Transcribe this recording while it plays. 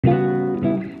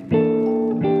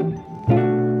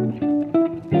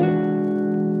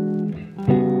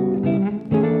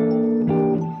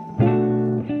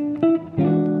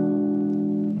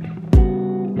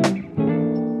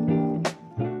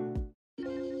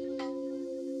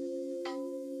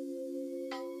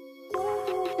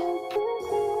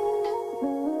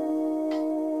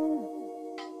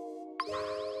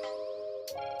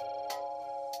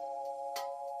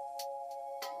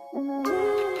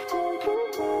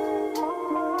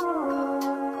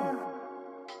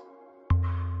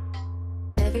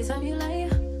Every time you lie,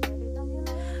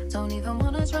 don't even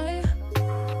wanna try.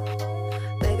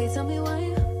 Baby, tell me why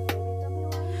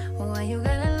you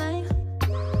gotta lie.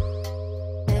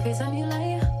 Every time you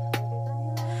lie,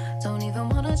 don't even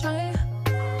wanna try.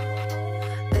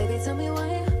 Baby, tell me why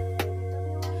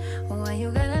you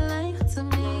gotta lie to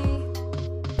me.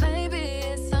 Baby,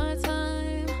 it's our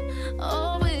time,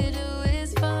 all we do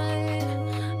is fight.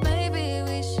 Maybe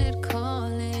we should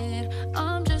call it,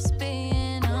 I'm just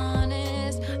being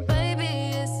honest.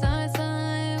 Baby, it's our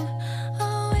time,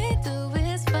 all we do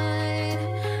is fight.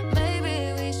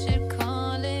 Maybe we should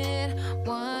call it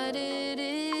what it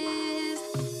is.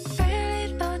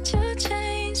 Really thought you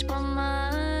changed my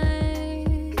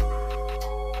mind.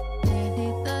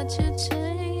 Really thought you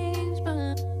changed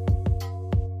my.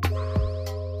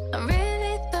 I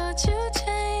really thought you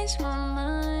changed my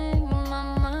mind, my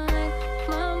mind,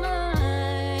 my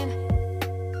mind.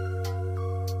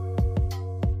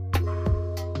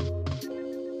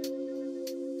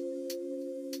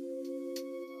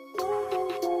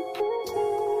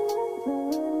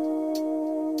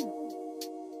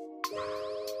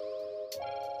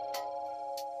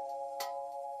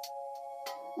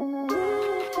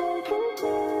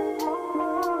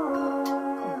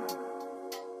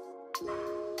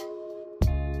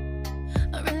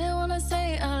 I really wanna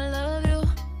say I love you.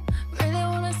 Really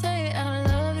wanna say I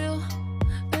love you.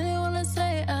 Really wanna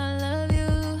say I love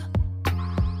you.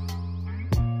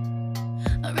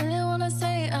 I really wanna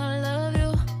say I love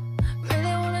you.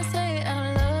 Really wanna say I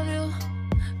love you.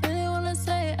 Really wanna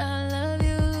say I love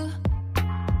you.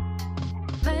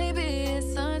 Baby,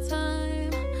 it's our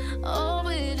time, all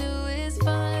we do is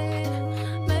fight.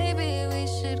 Maybe we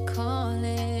should call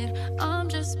it, I'm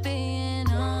just being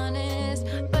honest.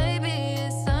 Baby,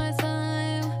 it's our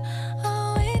time,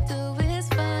 all we do is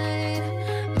fight.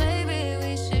 Maybe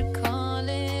we should call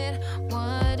it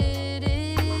what it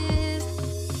is.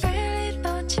 Really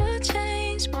thought you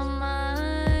changed my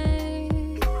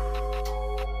mind.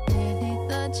 Really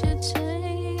thought you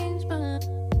changed my.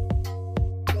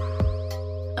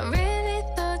 I really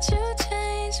thought you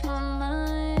changed my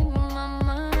mind, my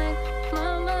mind,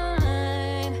 my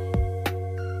mind.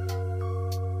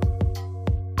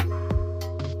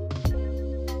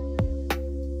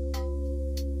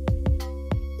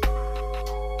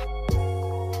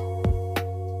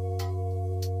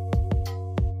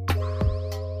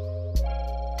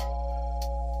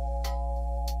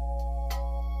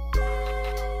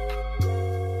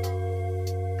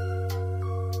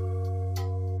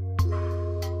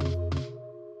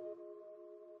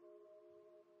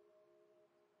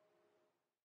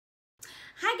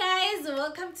 Hi guys,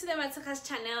 welcome to the MrP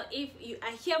channel. If you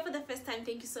are here for the first time,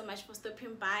 thank you so much for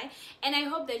stopping by, and I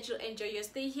hope that you'll enjoy your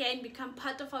stay here and become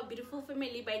part of our beautiful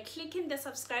family by clicking the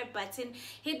subscribe button,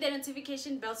 hit the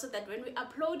notification bell so that when we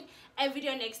upload a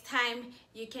video next time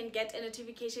you can get a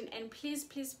notification. And please,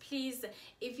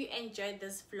 if you enjoyed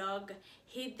this vlog,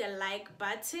 hit the like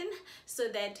button so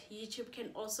that YouTube can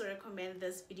also recommend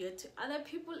this video to other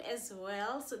people as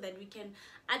well, so that we can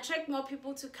attract more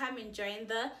people to come and join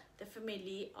the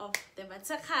family of the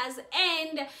MrPs.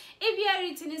 And if you are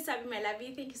returning subby, my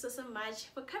lovey, thank you so much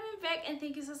for coming back, and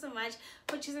thank you so much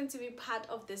for choosing to be part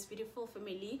of this beautiful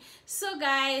family. So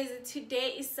guys,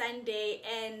 today is Sunday,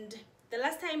 and the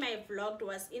last time I vlogged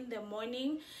was in the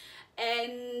morning,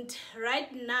 and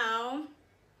right now,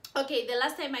 okay, the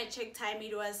last time I checked time,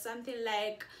 it was something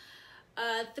like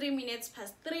 3 minutes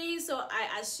past 3, so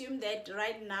I assume that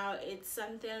right now it's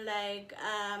something like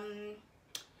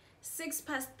 6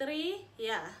 past 3,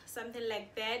 yeah, something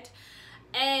like that.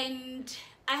 And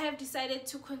I have decided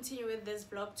to continue with this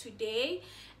vlog today.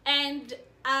 And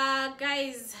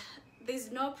guys,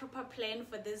 there's no proper plan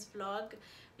for this vlog,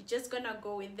 we're just gonna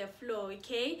go with the flow,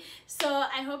 okay? So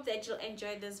I hope that you'll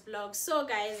enjoy this vlog. So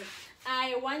guys,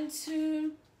 I want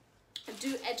to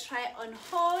do a try on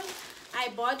haul. I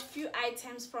bought few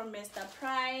items from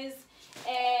MrP,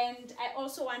 and I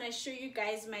also want to show you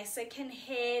guys my second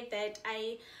hair that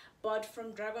I bought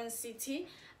from Dragon City.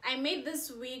 I made this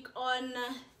wig on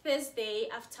Thursday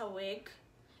after work.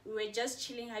 We were just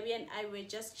chilling, Habi and I were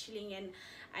just chilling, and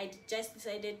I just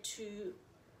decided to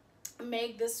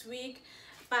make this wig.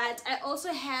 But I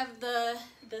also have the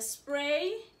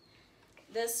spray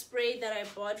that I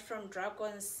bought from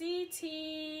Dragon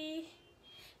City.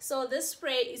 So this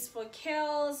spray is for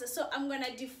curls, so I'm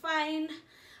gonna define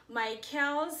my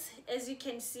curls. As you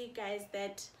can see guys,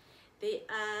 that they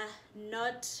are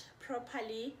not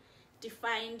properly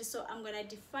defined, so I'm gonna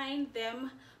define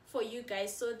them for you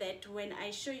guys so that when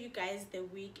I show you guys the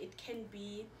wig, it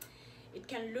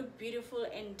can look beautiful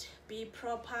and be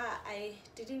proper. I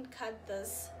didn't cut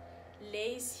this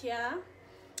lace here,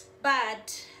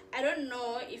 but I don't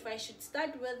know if I should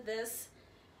start with this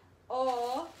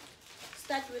or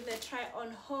start with the try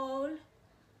on haul.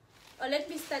 Or let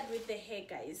me start with the hair,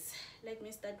 guys. Let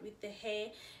me start with the hair.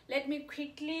 Let me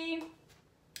quickly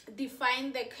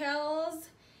define the curls,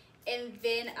 and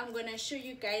then I'm gonna show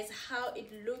you guys how it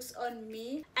looks on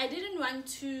me. I didn't want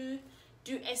to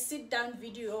do a sit down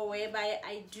video whereby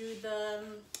I do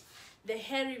the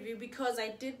hair review, because I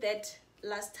did that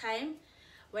last time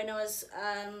when I was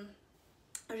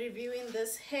reviewing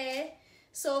this hair.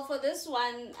 So for this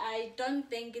one, I don't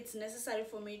think it's necessary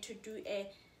for me to do a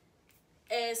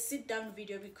sit down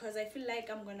video, because I feel like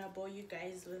I'm gonna bore you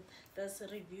guys with this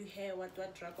review hair what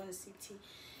Dragon City.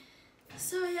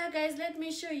 So yeah, guys, let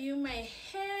me show you my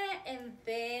hair, and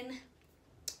then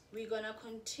we're gonna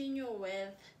continue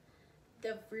with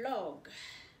the vlog.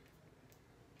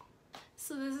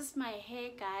 So this is my hair,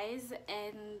 guys,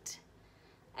 and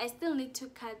I still need to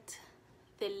cut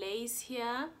the lace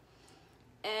here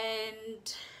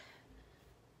and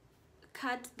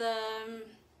cut the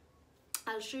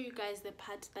I'll show you guys the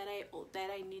part that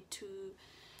I need to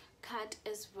cut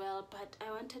as well. But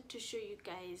I wanted to show you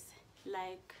guys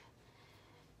like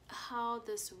how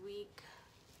this wig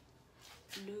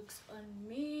looks on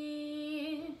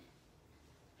me.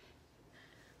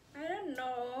 I don't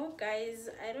know, guys,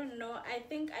 I don't know. I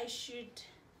think I should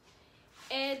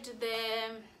add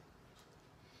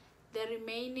the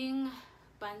remaining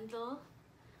bundle.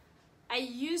 I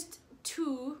used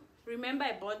two. Remember,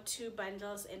 I bought two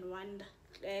bundles and one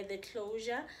the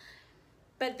closure,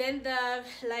 but then the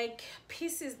like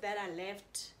pieces that are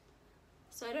left,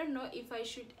 so I don't know if I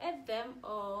should add them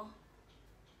or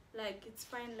like it's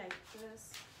fine like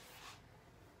this.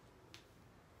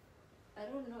 I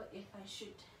don't know if I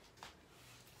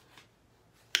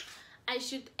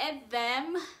should add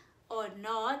them or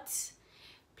not.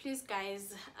 Please,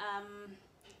 guys,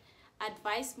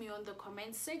 advise me on the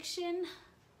comment section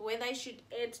whether I should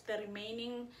add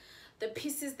the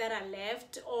pieces that are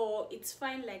left, or it's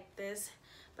fine like this.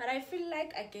 But I feel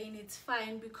like, again, it's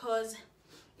fine, because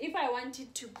if I want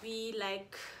it to be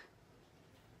like,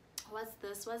 what's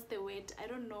the word, I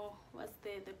don't know what's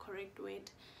the correct word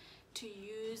to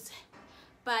use,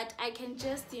 but I can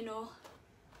just, you know,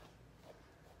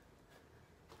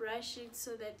 brush it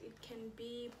so that it can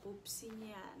be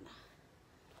boopsinyan.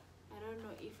 I don't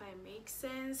know if I make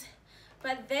sense.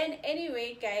 But then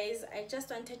anyway, guys, I just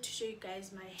wanted to show you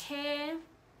guys my hair.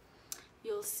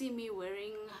 You'll see me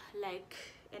wearing like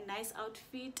a nice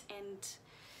outfit and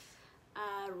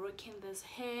rocking this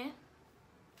hair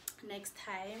next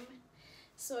time.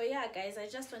 So yeah, guys, I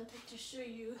just wanted to show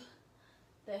you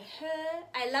the hair.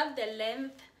 I love the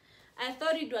length. I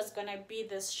thought it was gonna be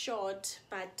this short,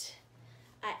 but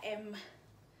I am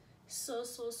so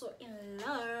in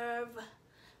love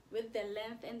with the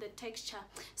length and the texture.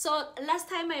 So last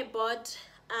time I bought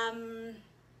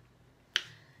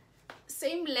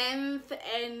same length,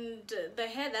 and the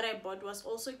hair that I bought was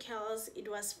also curls. It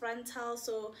was frontal.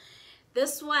 So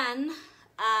this one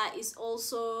is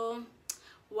also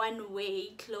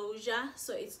one-way closure,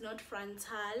 so it's not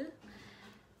frontal.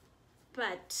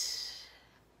 But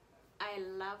I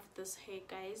love this hair,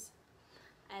 guys.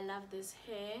 I love this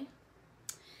hair.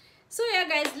 So yeah,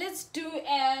 guys, let's do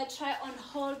a try on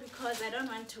haul, because I don't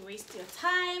want to waste your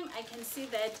time. I can see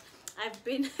that I've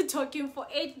been talking for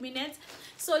 8 minutes,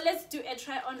 so let's do a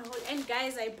try on haul. And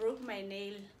guys, I broke my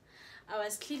nail. I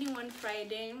was cleaning one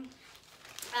Friday,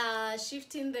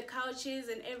 shifting the couches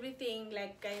and everything.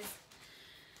 Like, guys,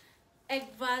 it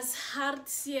was hard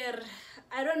here.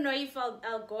 I don't know if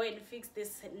I'll go and fix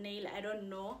this nail. I don't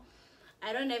know.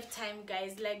 I don't have time,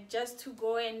 guys, like just to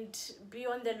go and be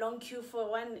on the long queue for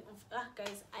one.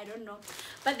 Guys, I don't know.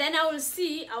 But then I will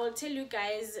see. I will tell you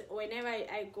guys whenever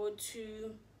I go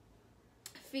to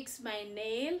fix my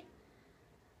nail.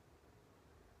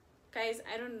 Guys,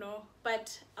 I don't know,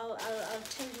 but I'll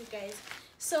tell you guys.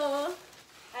 So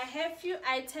I have few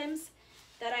items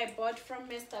that I bought from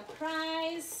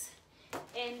MrP,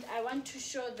 and I want to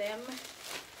show them.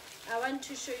 I want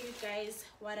to show you guys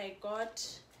what I got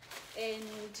and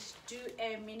do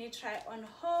a mini try on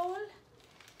haul,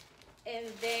 and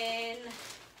then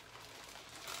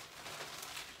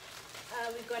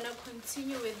we're gonna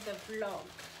continue with the vlog.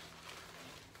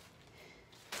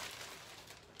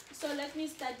 So let me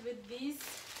start with these.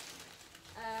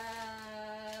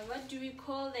 What do we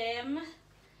call them?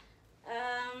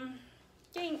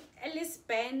 Alice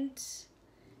band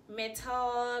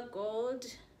metal gold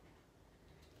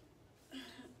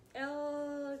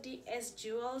LDS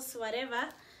jewels, whatever,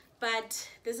 but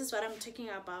this is what I'm talking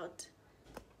about.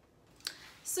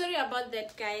 Sorry about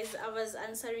that, guys. I was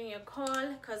answering a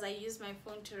call because I use my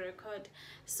phone to record.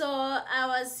 So I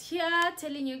was here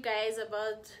telling you guys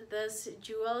about this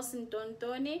jewels in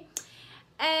Tontoni,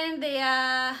 and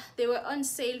they were on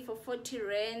sale for 40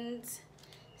 rand.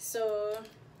 So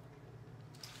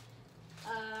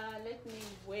let me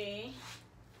weigh.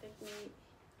 Let me,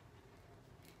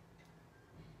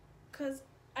 because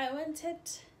I wanted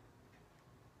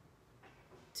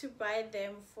to buy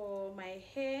them for my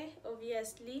hair,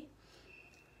 obviously.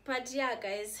 But yeah,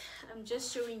 guys, I'm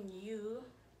just showing you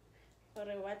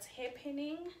what's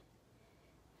happening.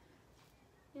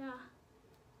 Yeah.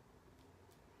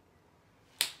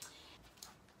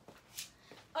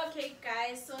 Okay,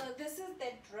 guys, so this is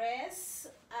the dress.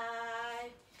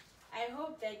 I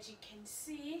hope that you can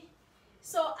see.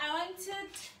 So I wanted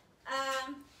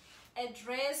a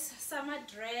dress, summer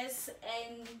dress,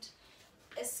 and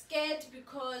a skirt,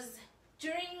 because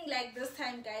during like this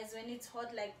time, guys, when it's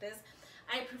hot like this,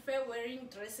 I prefer wearing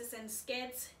dresses and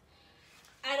skirts.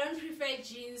 I don't prefer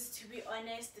jeans, to be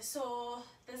honest. So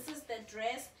this is the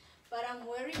dress, but I'm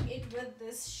wearing it with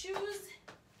these shoes,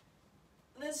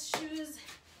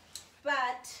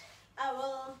 but I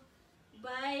will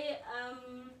buy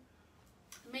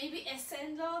maybe a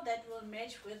sandal that will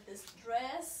match with this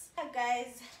dress. Yeah,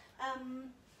 guys,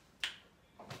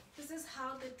 this is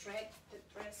how the dress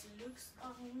looks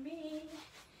on me.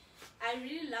 I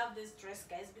really love this dress,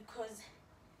 guys, because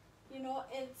you know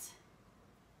it's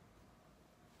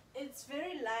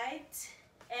very light,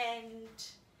 and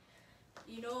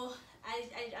you know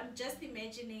I'm just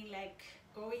imagining like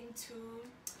going to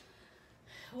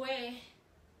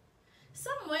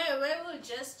somewhere where we'll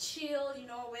just chill, you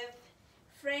know, with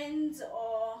friends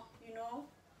or you know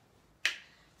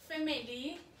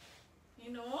family,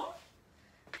 you know.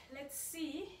 Let's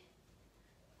see.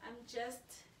 I'm just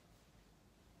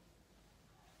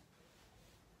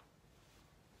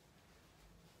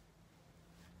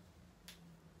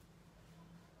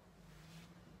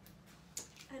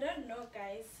I don't know,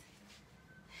 guys.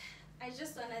 I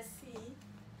just wanna see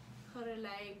how,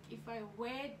 like, if I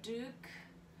wear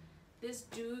this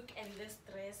duke and this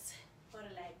dress, or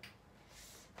like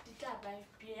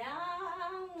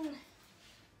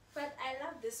but I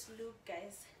love this look,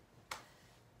 guys.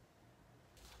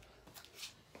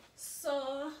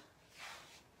 So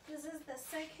this is the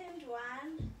second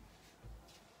one.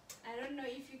 I don't know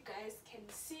if you guys can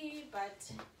see,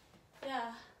 but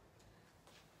yeah.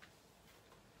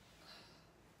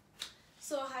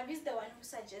 So hubby's the one who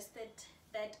suggested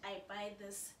that I buy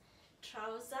this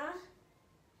trouser,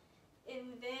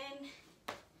 and then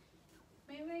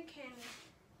maybe I can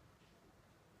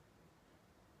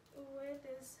wear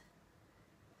this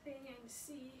thing and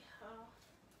see how.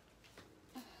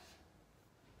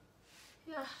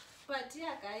 Yeah, but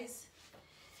yeah, guys,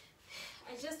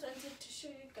 I just wanted to show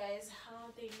you guys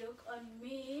how they look on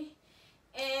me.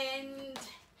 And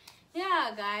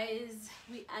yeah, guys,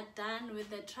 we are done with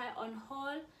the try on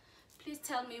haul. Please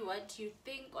tell me what you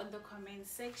think on the comment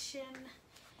section,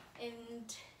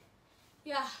 and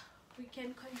yeah, we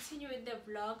can continue with the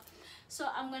vlog. So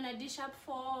I'm gonna dish up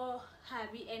for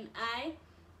hubby, and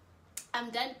I'm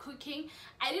done cooking.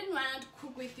 I didn't want to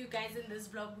cook with you guys in this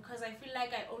vlog because I feel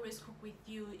like I always cook with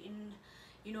you in,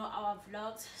 you know, our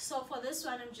vlogs. So for this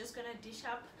one, I'm just gonna dish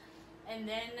up, and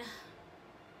then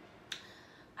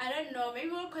I don't know,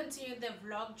 maybe we'll continue the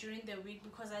vlog during the week,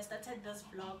 because I started this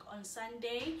vlog on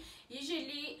Sunday.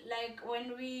 Usually, like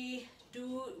when we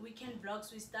do weekend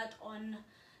vlogs, we start on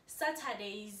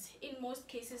Saturdays. In most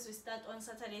cases we start on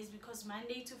Saturdays, because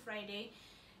Monday to Friday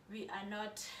we are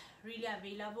not really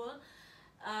available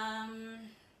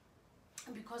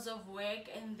because of work,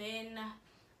 and then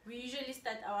we usually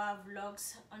start our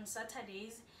vlogs on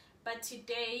Saturdays. But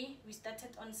today we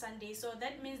started on Sunday, so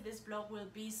that means this vlog will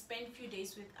be spent few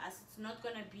days with us. It's not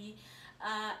gonna be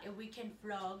a weekend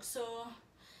vlog. So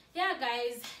yeah,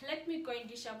 guys, let me go and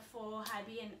dish up for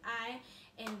hubby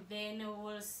and then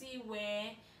we'll see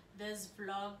where this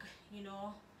vlog, you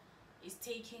know, is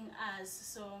taking us.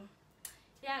 So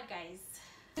yeah, guys,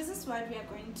 this is what we are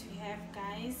going to have,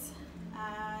 guys.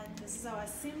 This is our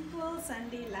simple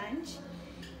Sunday lunch.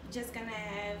 Just gonna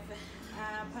have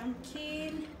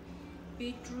pumpkin,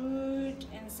 beetroot,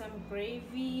 and some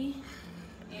gravy,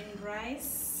 and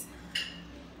rice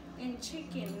and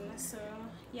chicken. So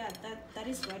yeah, that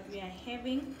is what we are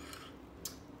having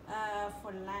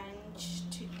for lunch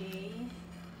today.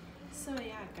 So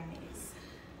yeah, guys.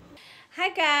 Hi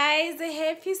guys,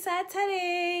 happy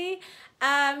Saturday.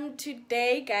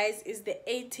 Today, guys, is the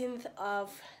 18th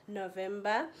of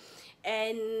November,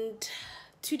 and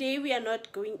today we are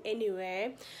not going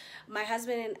anywhere. my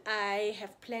husband and I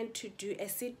have planned to do a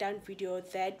sit-down video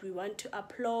that we want to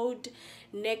upload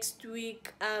next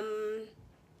week,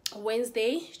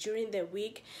 Wednesday during the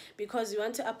week, because we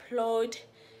want to upload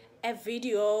a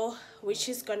video which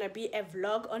is gonna be a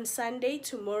vlog on Sunday,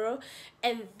 tomorrow,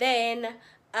 and then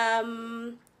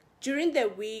during the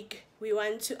week we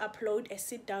want to upload a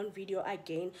sit-down video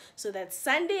again, so that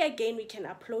Sunday again we can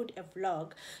upload a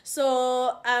vlog.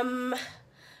 So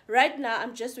right now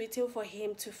I'm just waiting for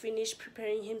him to finish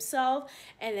preparing himself,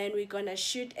 and then we're gonna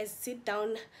shoot a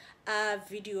sit-down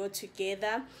video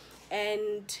together.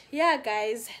 And yeah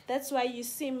guys, that's why you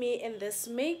see me in this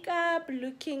makeup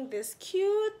looking this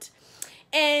cute.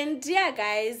 And yeah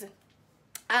guys,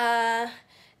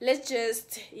 let's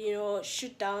just, you know,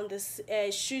 shoot the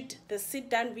sit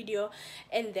down video,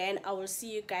 and then I will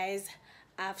see you guys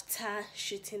after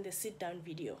shooting the sit down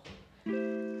video.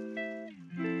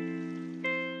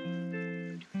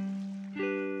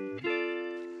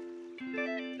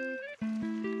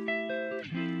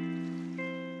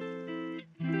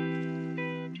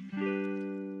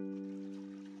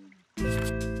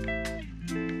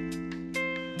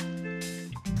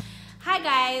 Hi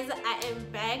guys, I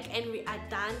am back and we are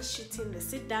done shooting the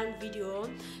sit down video.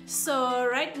 So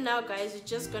right now guys, we're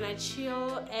just gonna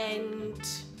chill and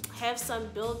have some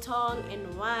biltong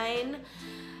and wine.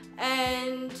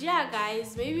 And yeah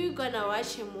guys, maybe we're gonna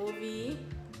watch a movie,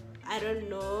 I don't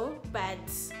know, but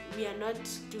we are not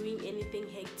doing anything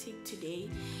hectic today,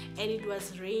 and it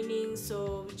was raining,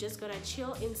 so we're just gonna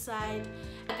chill inside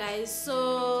guys.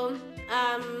 So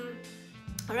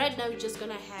right now we're just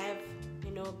gonna have,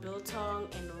 you know, biltong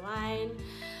and wine.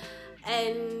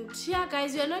 And yeah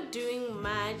guys, we are not doing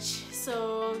much,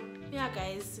 so yeah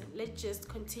guys, let's just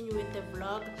continue with the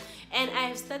vlog. And I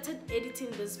have started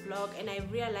editing this vlog, and I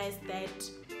realized that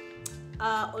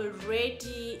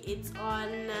already it's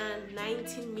on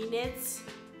 19 minutes,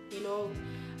 you know.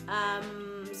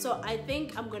 So I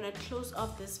think I'm gonna close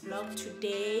off this vlog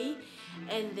today,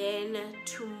 and then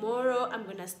tomorrow I'm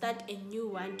gonna start a new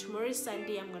one. Tomorrow is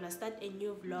Sunday, I'm gonna start a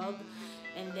new vlog,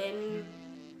 and then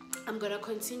I'm gonna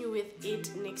continue with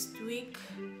it next week,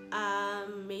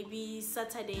 maybe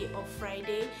Saturday or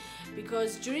Friday,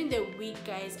 because during the week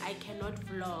guys I cannot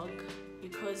vlog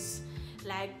because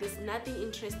like there's nothing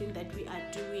interesting that we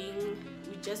are doing.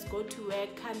 We just go to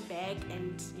work, come back,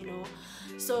 and you know,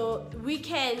 so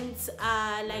weekends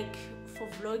are like for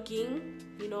vlogging,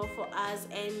 you know, for us.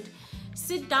 And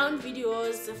sit down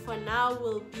videos for now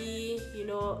will be, you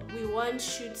know, we won't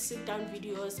shoot sit down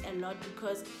videos a lot,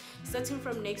 because starting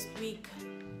from next week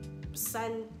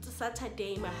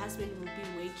Saturday my husband will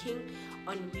be working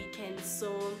on weekends,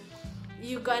 so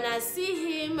you're gonna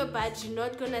see him but you're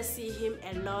not gonna see him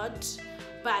a lot.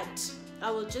 But I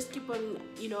will just keep on,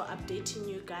 you know, updating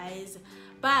you guys.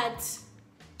 But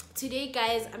today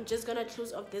guys, I'm just gonna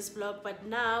close off this vlog, but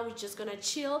now we're just gonna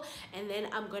chill, and then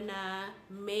I'm gonna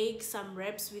make some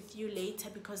wraps with you later,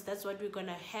 because that's what we're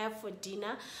gonna have for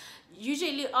dinner.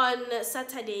 Usually on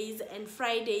Saturdays and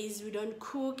Fridays we don't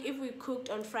cook. If we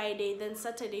cooked on Friday, then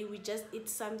Saturday we just eat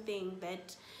something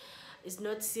that is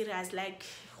not serious, like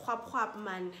hwap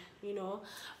man, you know.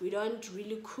 We don't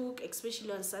really cook,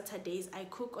 especially on Saturdays. I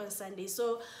cook on Sundays.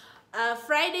 So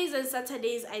Fridays and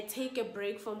Saturdays I take a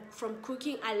break from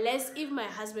cooking, unless if my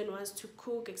husband wants to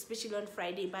cook, especially on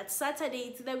Friday. But Saturday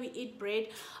it's either we eat bread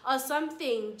or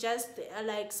something, just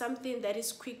like something that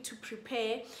is quick to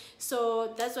prepare.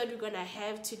 So that's what we're gonna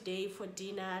have today for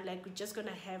dinner. Like we're just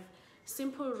gonna have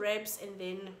simple wraps, and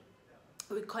then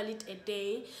we call it a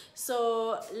day.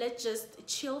 So let's just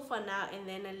chill for now, and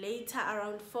then later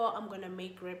around 4 I'm gonna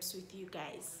make wraps with you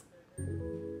guys.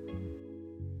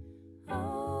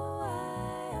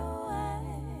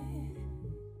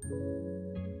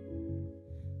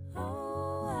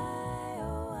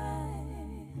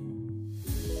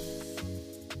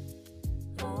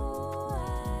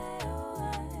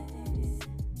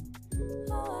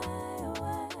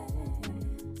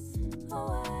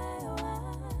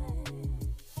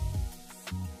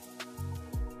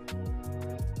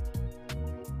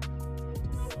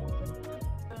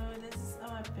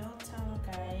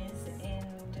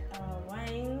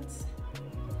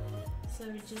 So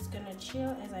we're just gonna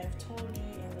chill, as I've told you,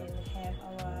 and then have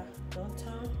our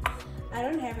biltong. I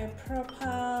don't have a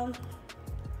proper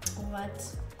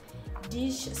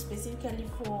dish specifically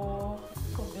for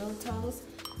biltongs,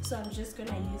 so I'm just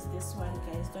gonna use this one,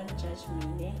 guys. Don't judge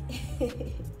me, eh?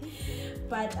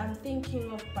 But I'm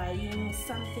thinking of buying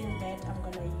something that I'm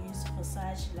gonna use for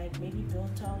such, like maybe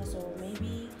biltongs or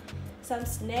maybe some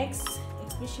snacks,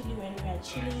 especially when we are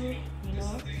chilling, you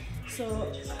know.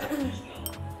 So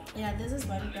yeah, this is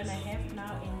what we're gonna have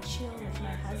now and chill with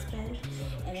my husband,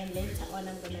 and then later on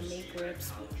I'm gonna make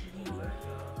wraps with you.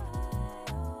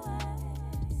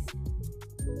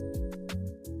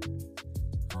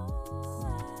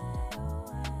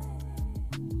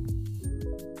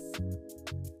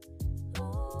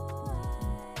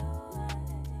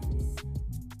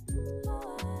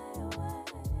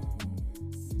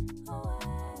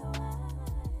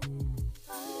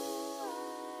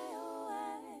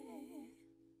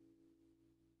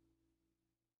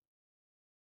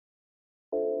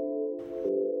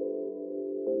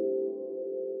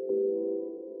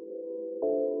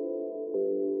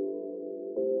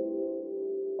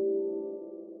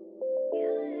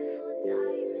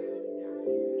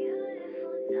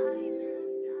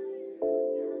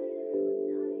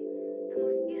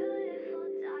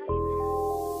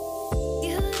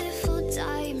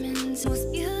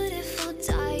 Most beautiful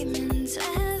diamonds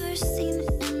I've ever seen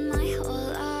in my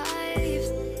whole life.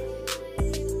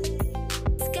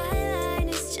 Skyline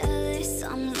is jealous,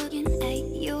 I'm looking at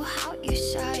you, how you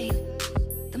shine.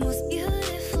 The most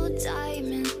beautiful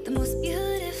diamond, the most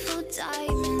beautiful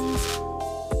diamonds.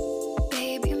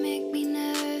 Babe, you make me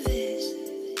nervous.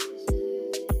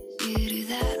 You do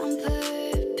that on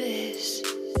purpose.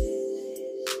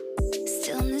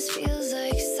 Stillness feels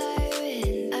like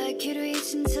siren. I could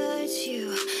reach and touch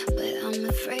you, but I'm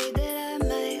afraid that I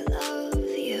might love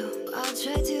you. I'll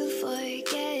try to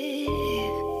forget.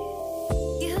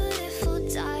 Beautiful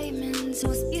diamonds,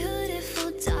 most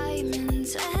beautiful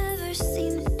diamonds I've ever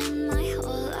seen in my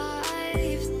whole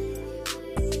life.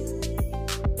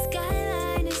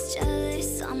 Skyline is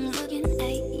jealous, I'm looking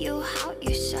at you, how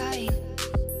you shine.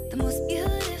 The most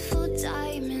beautiful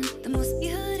diamond, the most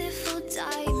beautiful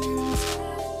diamonds.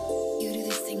 You do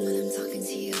this thing when I'm talking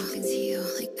to you,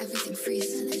 like everything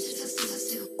freezes and it just has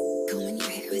to combing your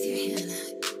hair with your hand.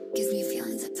 Gives me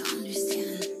feelings I don't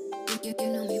understand. You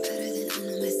know me better than I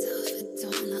know myself. I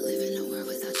don't wanna live in a world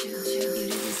without you. You do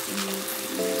this thing when you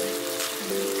bite my lip.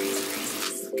 I'm crazy, crazy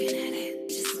just looking at it,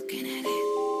 just looking at it.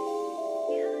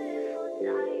 Beautiful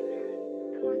diamond,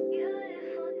 the most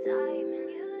beautiful diamond,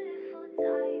 beautiful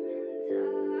diamond's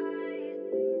eyes.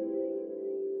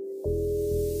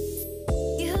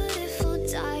 Beautiful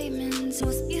diamonds,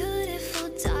 most beautiful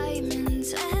diamonds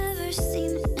I've ever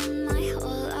seen in my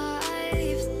whole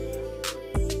life.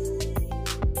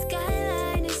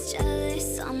 Skyline is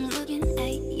jealous, I'm looking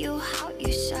at you, how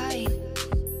you shine.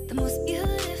 The most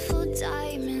beautiful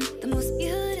diamond, the most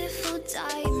beautiful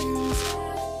diamonds.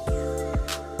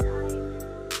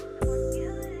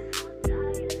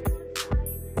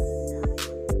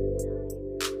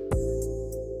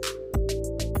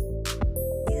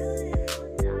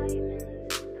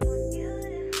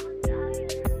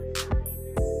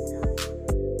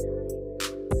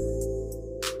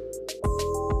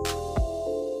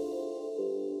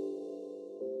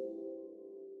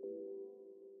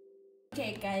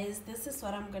 Okay guys, this is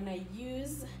what I'm gonna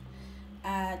use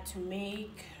to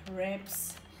make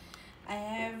wraps. I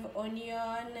have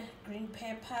onion, green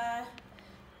pepper,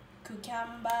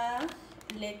 cucumber,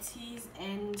 lettuce,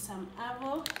 and some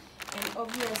avocado, and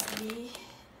obviously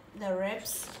the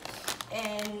wraps.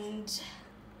 And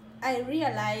I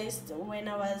realized when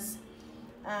I was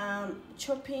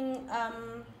chopping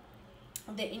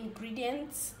the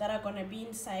ingredients that are gonna be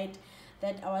inside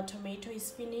that our tomato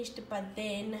is finished, but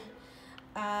then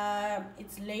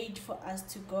it's late for us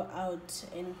to go out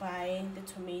and buy the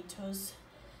tomatoes,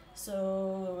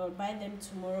 so we will buy them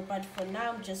tomorrow. But for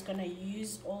now I'm just gonna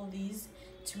use all these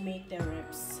to make the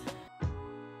wraps.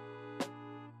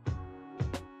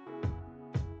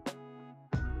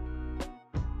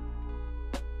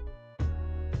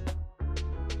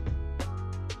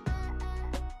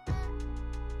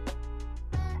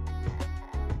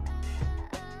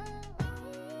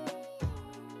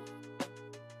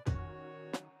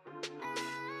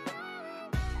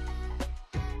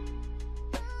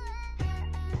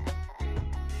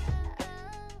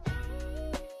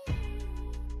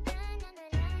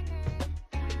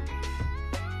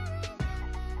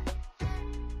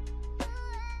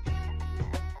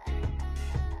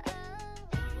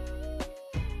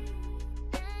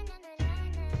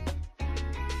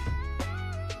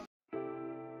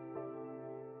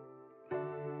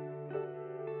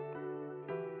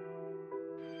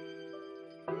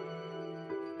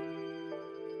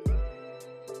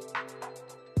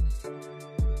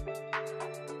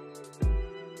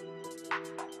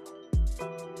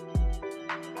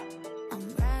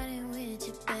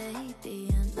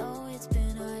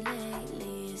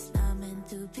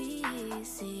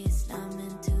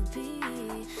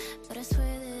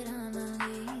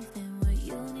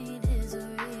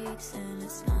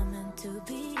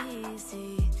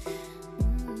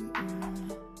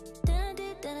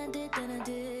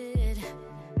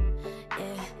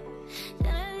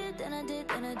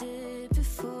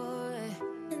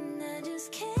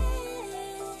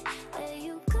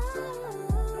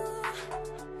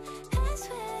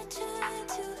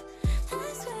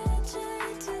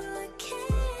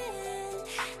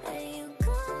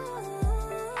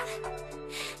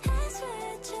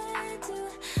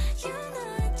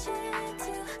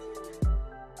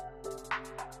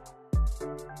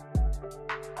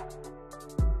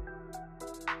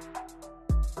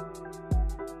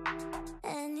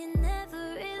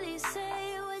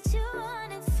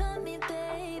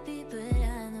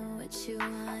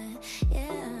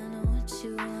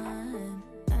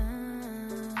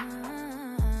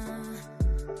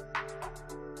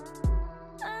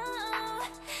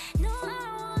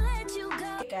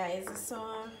 guys, so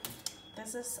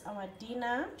this is our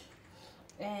dinner,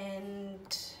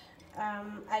 and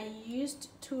I used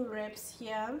 2 wraps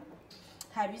here.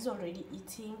 Hubby's already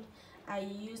eating. I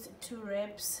used 2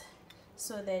 wraps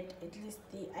so that at least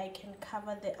I can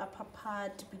cover the upper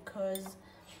part, because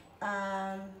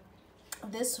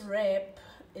this wrap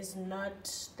is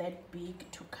not that big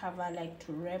to cover, like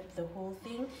to wrap the whole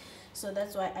thing. So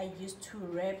that's why I used 2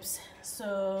 wraps.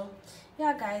 So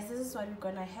yeah guys, this is what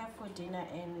we're gonna have for dinner,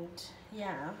 and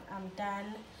yeah, I'm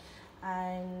done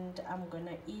and I'm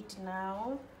gonna eat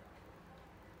now.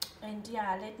 And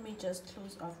yeah, let me just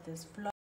close off this vlog.